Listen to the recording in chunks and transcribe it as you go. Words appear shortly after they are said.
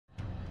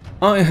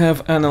I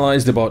have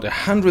analyzed about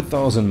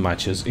 100,000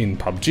 matches in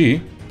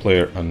PUBG,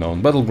 player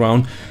Unknown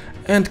BattleGround,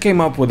 and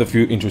came up with a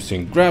few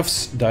interesting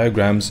graphs,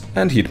 diagrams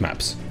and heat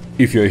maps.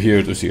 If you're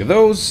here to see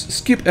those,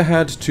 skip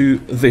ahead to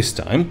this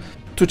time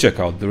to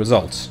check out the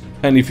results.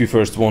 And if you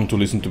first want to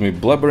listen to me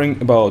blabbering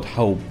about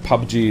how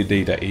PUBG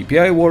data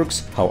API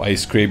works, how I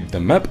scraped the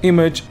map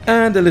image,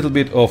 and a little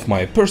bit of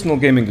my personal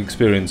gaming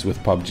experience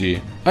with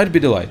PUBG, I'd be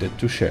delighted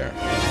to share.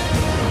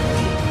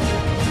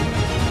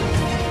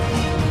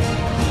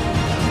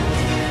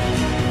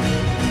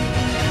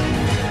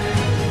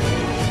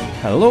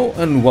 Hello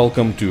and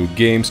welcome to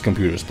Games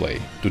Computers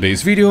Play.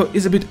 Today's video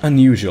is a bit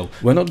unusual.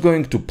 We're not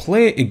going to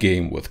play a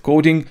game with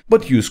coding,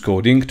 but use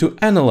coding to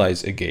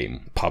analyze a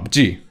game,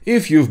 PUBG.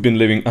 If you've been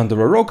living under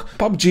a rock,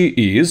 PUBG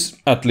is,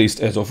 at least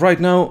as of right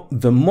now,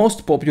 the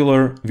most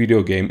popular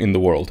video game in the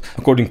world.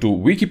 According to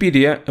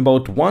Wikipedia,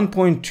 about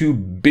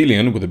 1.2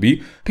 billion with a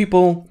B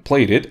people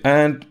played it,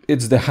 and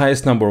it's the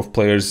highest number of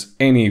players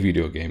any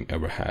video game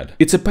ever had.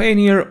 It's a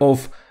pioneer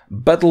of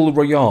Battle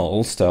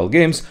Royale style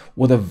games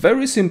with a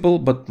very simple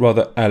but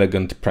rather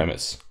elegant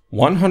premise.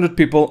 100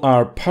 people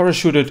are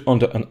parachuted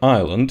onto an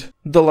island,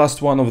 the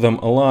last one of them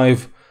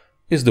alive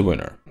is the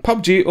winner.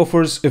 PUBG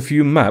offers a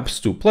few maps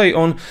to play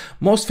on,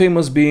 most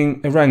famous being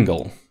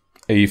Erangel,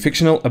 a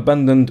fictional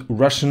abandoned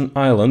Russian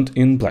island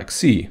in Black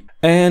Sea.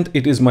 And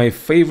it is my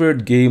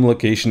favorite game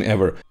location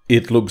ever.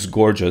 It looks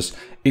gorgeous,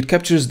 it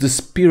captures the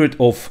spirit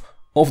of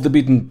the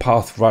beaten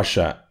path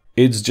Russia.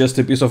 It's just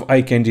a piece of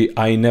eye candy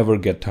I never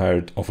get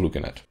tired of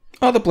looking at.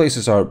 Other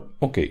places are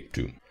okay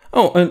too.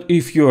 Oh, and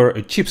if you're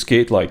a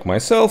cheapskate like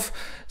myself,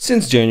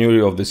 since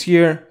January of this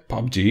year,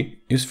 PUBG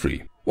is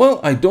free. Well,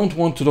 I don't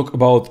want to talk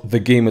about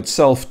the game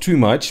itself too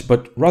much,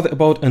 but rather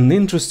about an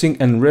interesting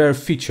and rare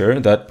feature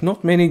that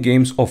not many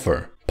games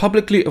offer.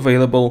 Publicly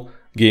available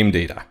game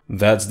data.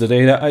 That's the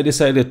data I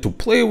decided to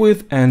play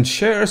with and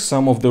share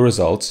some of the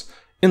results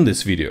in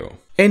this video.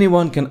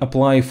 Anyone can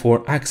apply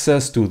for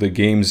access to the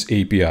game's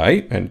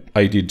API, and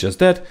I did just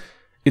that.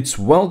 It's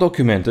well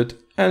documented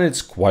and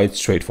it's quite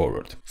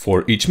straightforward.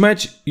 For each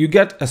match, you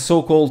get a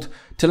so-called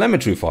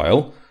telemetry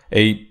file,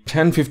 a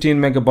 10-15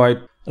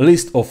 megabyte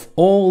list of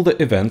all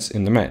the events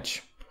in the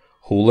match.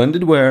 Who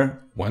landed where,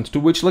 went to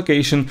which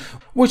location,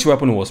 which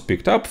weapon was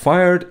picked up,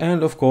 fired,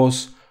 and of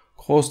course,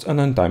 caused an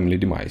untimely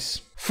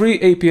demise.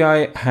 Free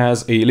API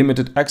has a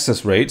limited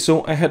access rate,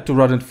 so I had to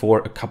run it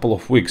for a couple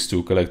of weeks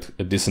to collect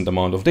a decent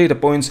amount of data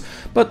points,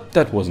 but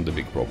that wasn't a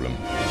big problem.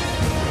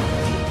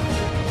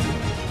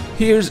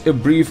 Here's a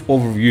brief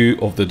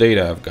overview of the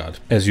data I've got.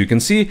 As you can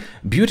see,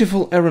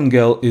 beautiful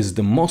Erangel is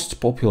the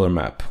most popular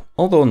map,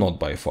 although not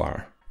by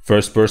far.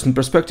 First-person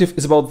perspective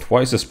is about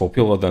twice as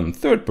popular than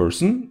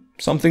third-person,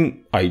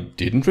 something I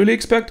didn't really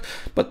expect,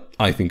 but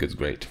I think it's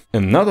great.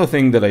 Another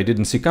thing that I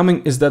didn't see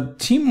coming is that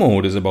team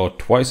mode is about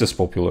twice as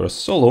popular as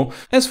solo.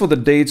 As for the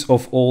dates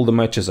of all the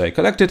matches I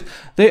collected,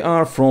 they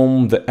are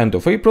from the end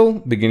of April,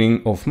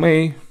 beginning of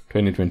May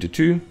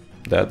 2022.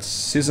 That's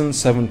season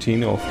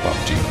 17 of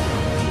PUBG.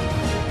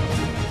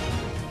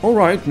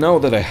 Alright, now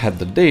that I had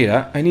the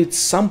data, I need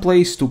some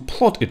place to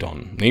plot it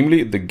on,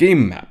 namely the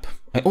game map.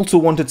 I also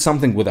wanted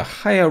something with a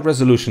higher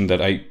resolution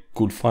that I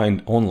could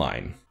find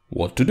online.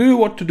 What to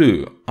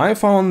do? I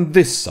found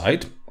this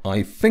site,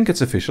 I think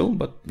it's official,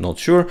 but not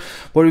sure,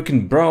 where you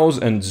can browse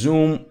and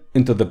zoom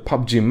into the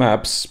PUBG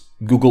maps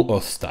Google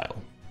Earth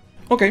style.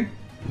 Okay,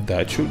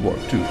 that should work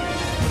too.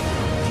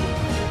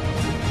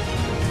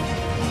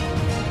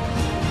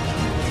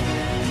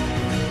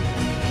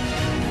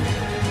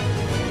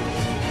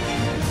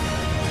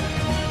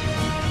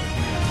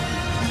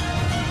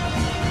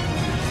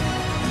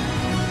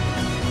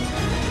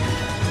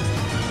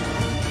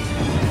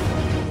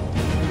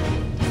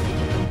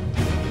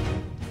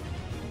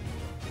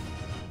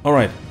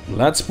 Alright,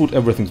 let's put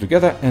everything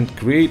together and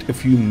create a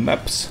few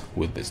maps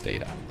with this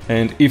data.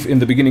 And if in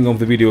the beginning of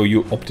the video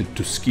you opted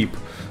to skip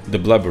the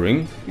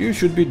blabbering, you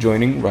should be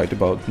joining right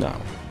about now.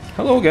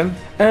 Hello again,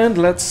 and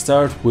let's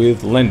start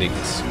with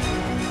landings.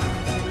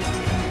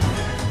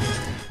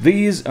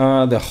 These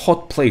are the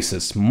hot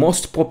places,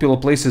 most popular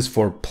places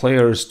for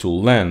players to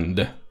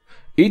land.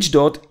 Each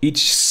dot,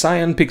 each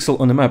cyan pixel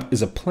on the map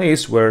is a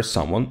place where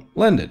someone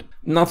landed.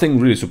 Nothing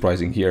really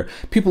surprising here.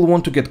 People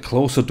want to get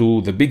closer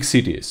to the big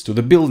cities, to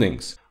the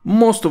buildings.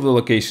 Most of the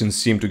locations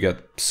seem to get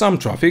some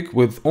traffic,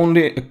 with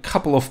only a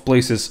couple of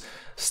places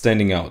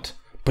standing out.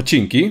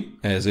 Pachinki,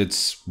 as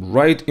it's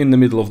right in the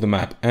middle of the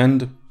map,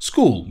 and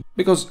school,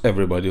 because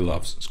everybody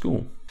loves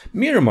school.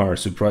 Miramar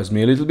surprised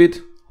me a little bit.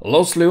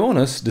 Los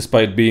Leones,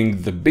 despite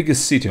being the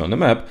biggest city on the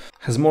map,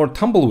 has more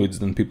tumbleweeds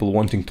than people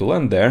wanting to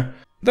land there.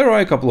 There are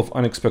a couple of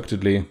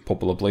unexpectedly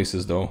popular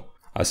places though.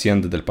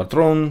 Hacienda del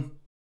Patron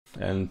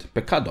and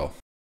Pecado.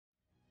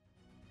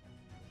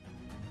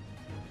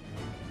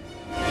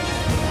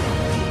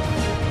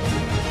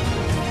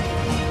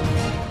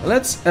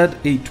 Let's add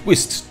a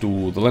twist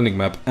to the landing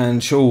map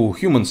and show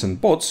humans and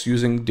bots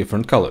using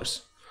different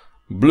colors.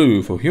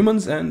 Blue for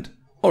humans and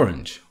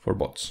orange for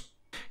bots.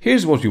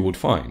 Here's what you would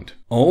find.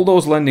 All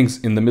those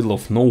landings in the middle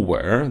of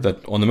nowhere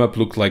that on the map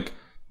look like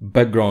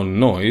background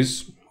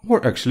noise,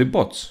 were actually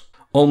bots.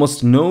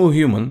 Almost no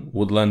human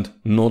would land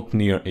not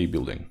near a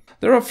building.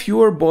 There are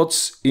fewer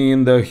bots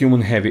in the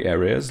human-heavy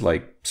areas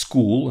like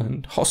school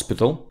and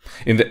hospital.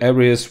 In the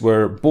areas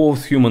where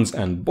both humans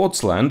and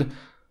bots land,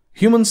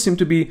 humans seem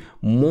to be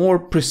more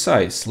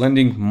precise,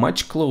 landing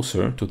much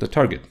closer to the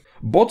target.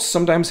 Bots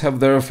sometimes have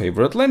their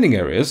favorite landing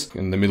areas,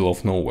 in the middle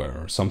of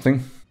nowhere or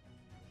something.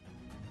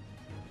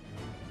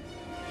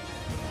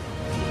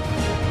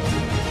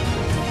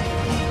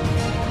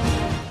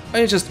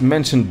 I just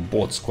mentioned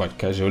bots quite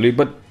casually,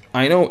 but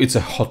I know it's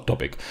a hot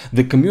topic.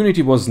 The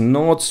community was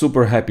not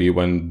super happy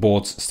when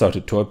bots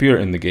started to appear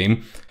in the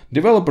game.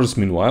 Developers,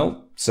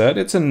 meanwhile, said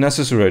it's a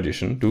necessary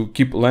addition to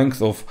keep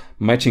length of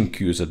matching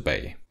queues at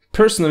bay.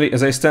 Personally,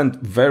 as I stand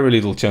very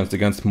little chance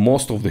against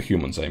most of the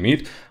humans I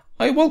meet,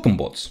 I welcome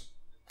bots.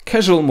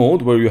 Casual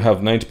mode, where you have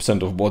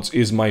 90% of bots,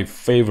 is my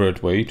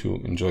favorite way to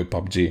enjoy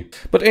PUBG.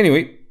 But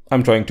anyway,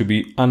 I'm trying to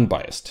be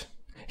unbiased.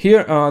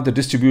 Here are the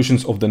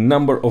distributions of the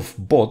number of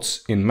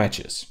bots in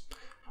matches.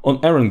 On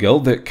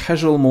Erangel, the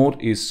casual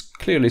mode is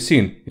clearly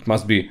seen. It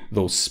must be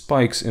those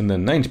spikes in the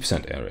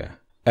 90% area.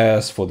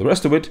 As for the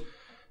rest of it,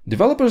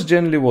 developers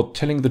generally were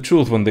telling the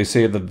truth when they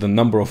say that the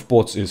number of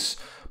bots is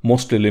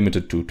mostly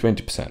limited to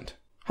 20%.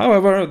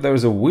 However, there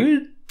is a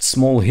weird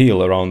small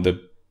hill around the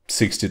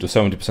 60 to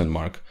 70%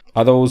 mark.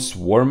 Are those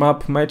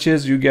warm-up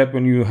matches you get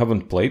when you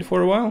haven't played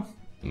for a while?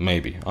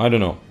 Maybe, I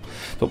don't know.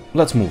 So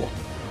let's move on.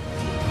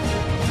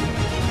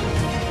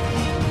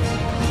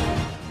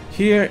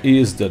 Here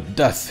is the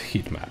death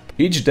heatmap.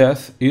 Each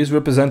death is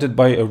represented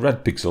by a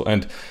red pixel,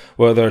 and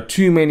where there are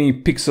too many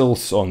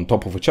pixels on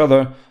top of each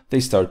other, they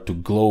start to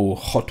glow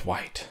hot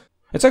white.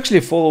 It actually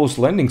follows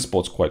landing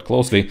spots quite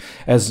closely,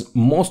 as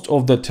most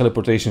of the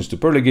teleportations to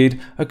Pearly Gate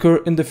occur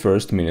in the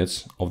first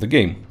minutes of the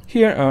game.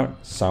 Here are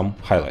some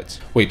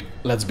highlights. Wait,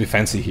 let's be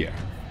fancy here.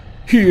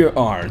 Here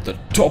are the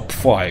top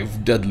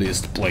 5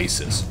 deadliest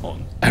places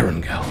on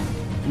Erangel.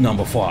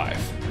 Number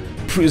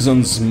 5.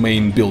 Prison's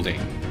main building.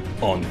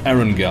 On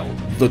Erangel,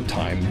 the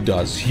time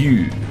does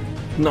you.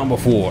 Number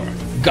 4.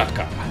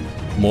 Gatka.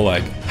 More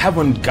like,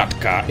 haven't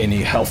Gatka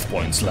any health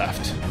points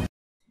left?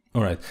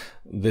 Alright,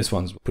 this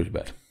one's pretty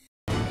bad.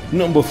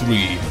 Number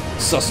 3.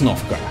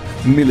 Sosnovka.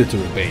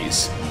 Military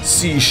base.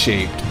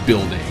 C-shaped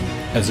building.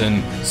 As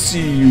in,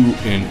 see you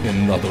in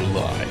another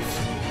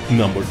life.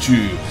 Number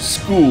 2.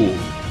 School.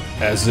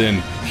 As in,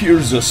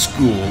 here's a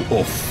school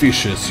of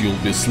fishes you'll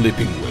be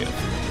sleeping with.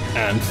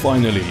 And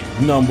finally,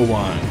 number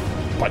 1.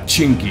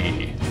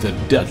 Pachinki. The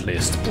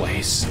deadliest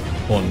place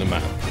on the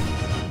map.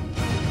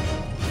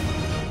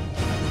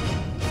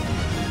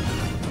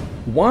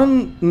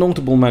 One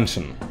notable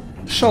mention: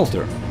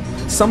 shelter.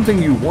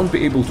 Something you won't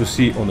be able to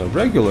see on a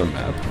regular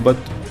map, but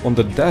on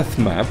the death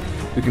map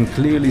you can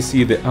clearly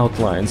see the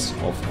outlines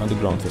of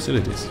underground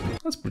facilities.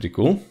 That's pretty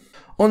cool.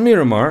 On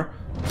Miramar,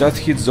 death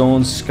hit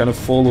zones kind of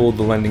follow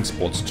the landing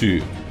spots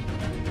too.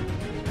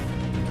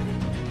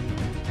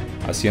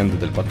 Hacienda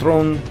del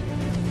Patron,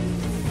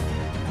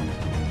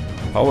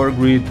 Power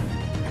Grid,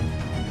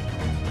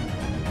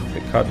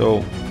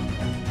 Pecado.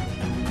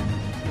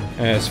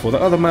 As for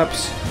the other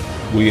maps,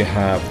 we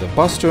have the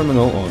bus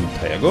terminal on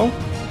Taego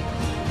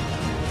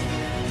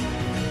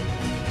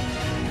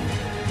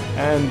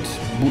and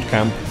boot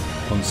camp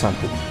on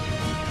Sanhok.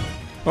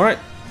 Alright,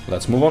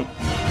 let's move on.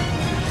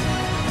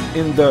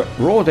 In the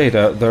raw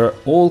data, there are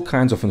all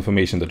kinds of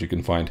information that you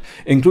can find,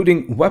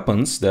 including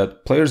weapons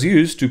that players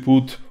use to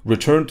put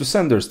return to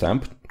sender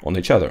stamp on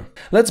each other.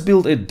 Let's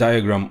build a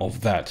diagram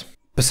of that.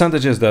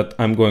 Percentages that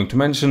I'm going to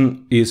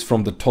mention is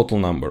from the total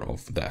number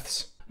of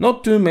deaths.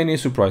 Not too many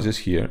surprises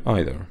here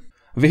either.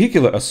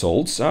 Vehicular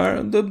assaults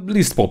are the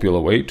least popular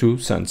way to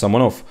send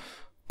someone off,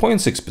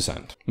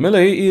 0.6%.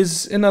 Melee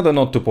is another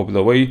not too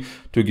popular way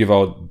to give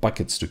out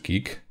buckets to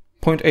kick,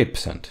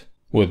 0.8%,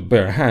 with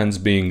bare hands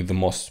being the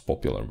most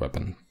popular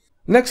weapon.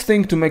 Next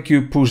thing to make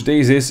you push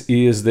daisies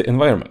is the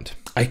environment.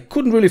 I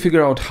couldn't really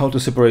figure out how to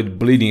separate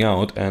bleeding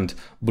out and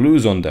blue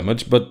zone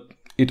damage, but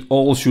it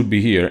all should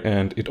be here,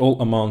 and it all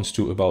amounts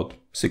to about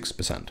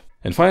 6%.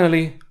 And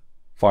finally,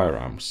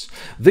 firearms.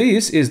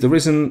 This is the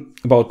reason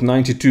about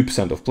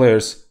 92% of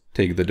players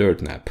take the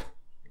dirt nap.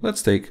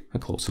 Let's take a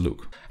closer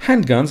look.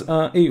 Handguns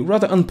are a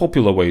rather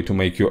unpopular way to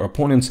make your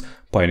opponents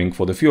pining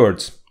for the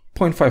fjords,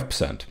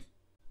 0.5%.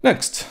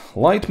 Next,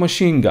 light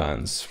machine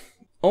guns.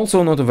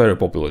 Also not a very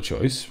popular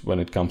choice when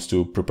it comes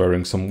to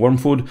preparing some warm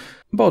food,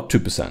 about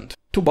 2%.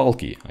 Too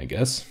bulky, I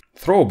guess.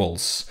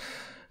 Throwables.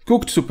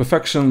 Cooked to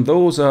perfection,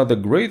 those are the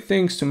great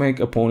things to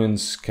make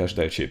opponents cash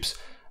their chips.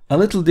 A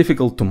little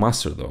difficult to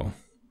master though.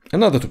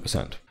 Another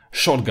 2%.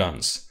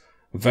 Shotguns.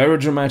 Very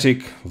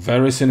dramatic,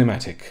 very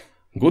cinematic.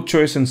 Good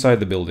choice inside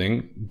the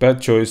building,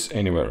 bad choice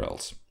anywhere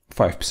else.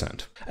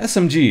 5%.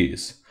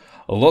 SMGs.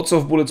 Lots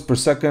of bullets per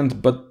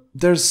second, but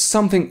there's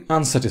something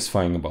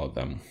unsatisfying about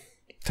them.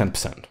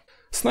 10%.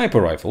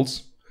 Sniper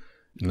rifles.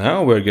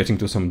 Now we're getting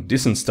to some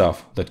decent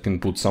stuff that can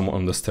put someone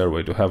on the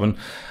stairway to heaven.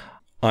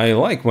 I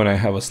like when I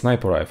have a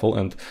sniper rifle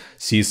and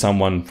see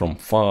someone from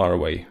far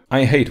away.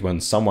 I hate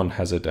when someone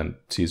has it and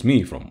sees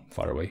me from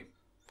far away.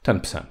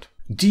 10%.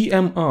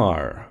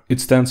 DMR. It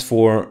stands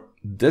for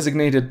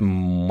Designated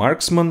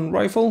Marksman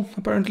Rifle,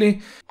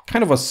 apparently.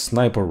 Kind of a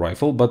sniper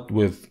rifle, but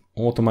with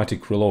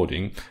automatic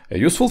reloading. A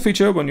useful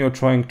feature when you're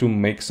trying to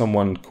make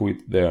someone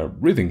quit their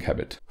breathing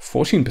habit.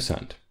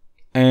 14%.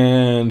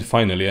 And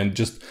finally, and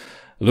just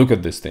look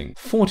at this thing.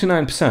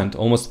 49%,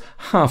 almost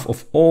half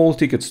of all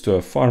tickets to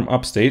a farm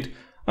upstate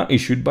are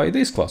issued by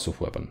this class of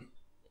weapon.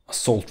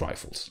 Assault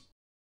rifles.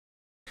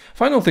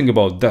 Final thing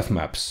about death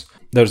maps.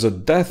 There's a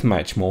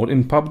deathmatch mode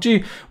in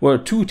PUBG where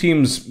two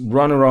teams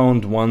run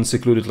around one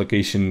secluded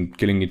location,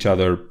 killing each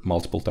other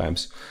multiple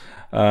times.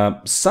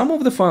 Some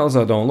of the files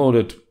I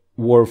downloaded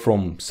were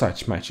from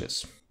such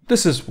matches.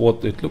 This is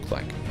what it looked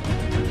like.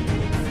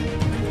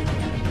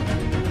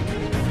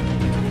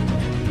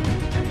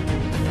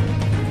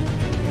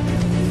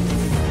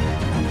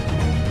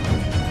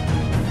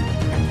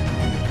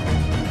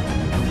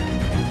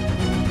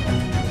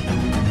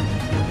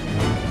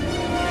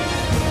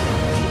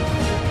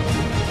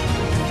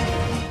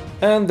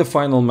 And the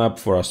final map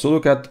for us to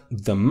look at,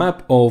 the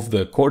map of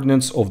the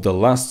coordinates of the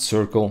last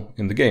circle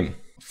in the game.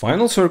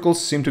 Final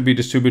circles seem to be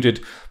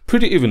distributed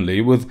pretty evenly,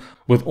 with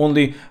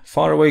only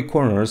faraway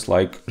corners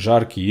like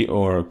Żarki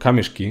or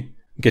Kamyszki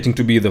getting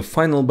to be the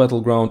final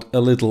battleground a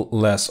little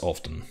less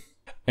often.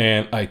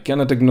 And I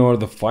cannot ignore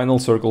the final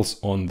circles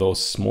on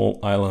those small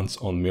islands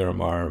on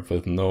Miramar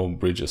with no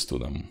bridges to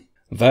them.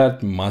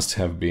 That must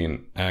have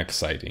been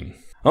exciting.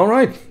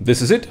 Alright,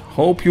 this is it.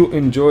 Hope you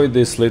enjoyed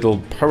this little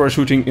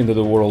parachuting into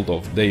the world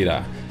of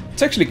data.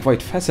 It's actually quite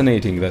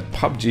fascinating that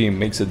PUBG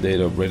makes the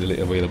data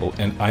readily available,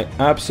 and I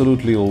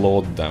absolutely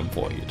laud them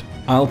for it.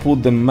 I'll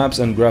put the maps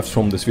and graphs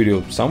from this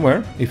video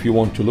somewhere if you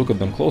want to look at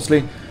them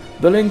closely.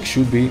 The link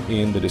should be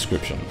in the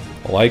description.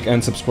 Like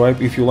and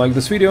subscribe if you like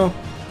this video,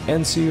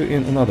 and see you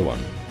in another one.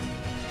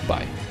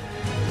 Bye.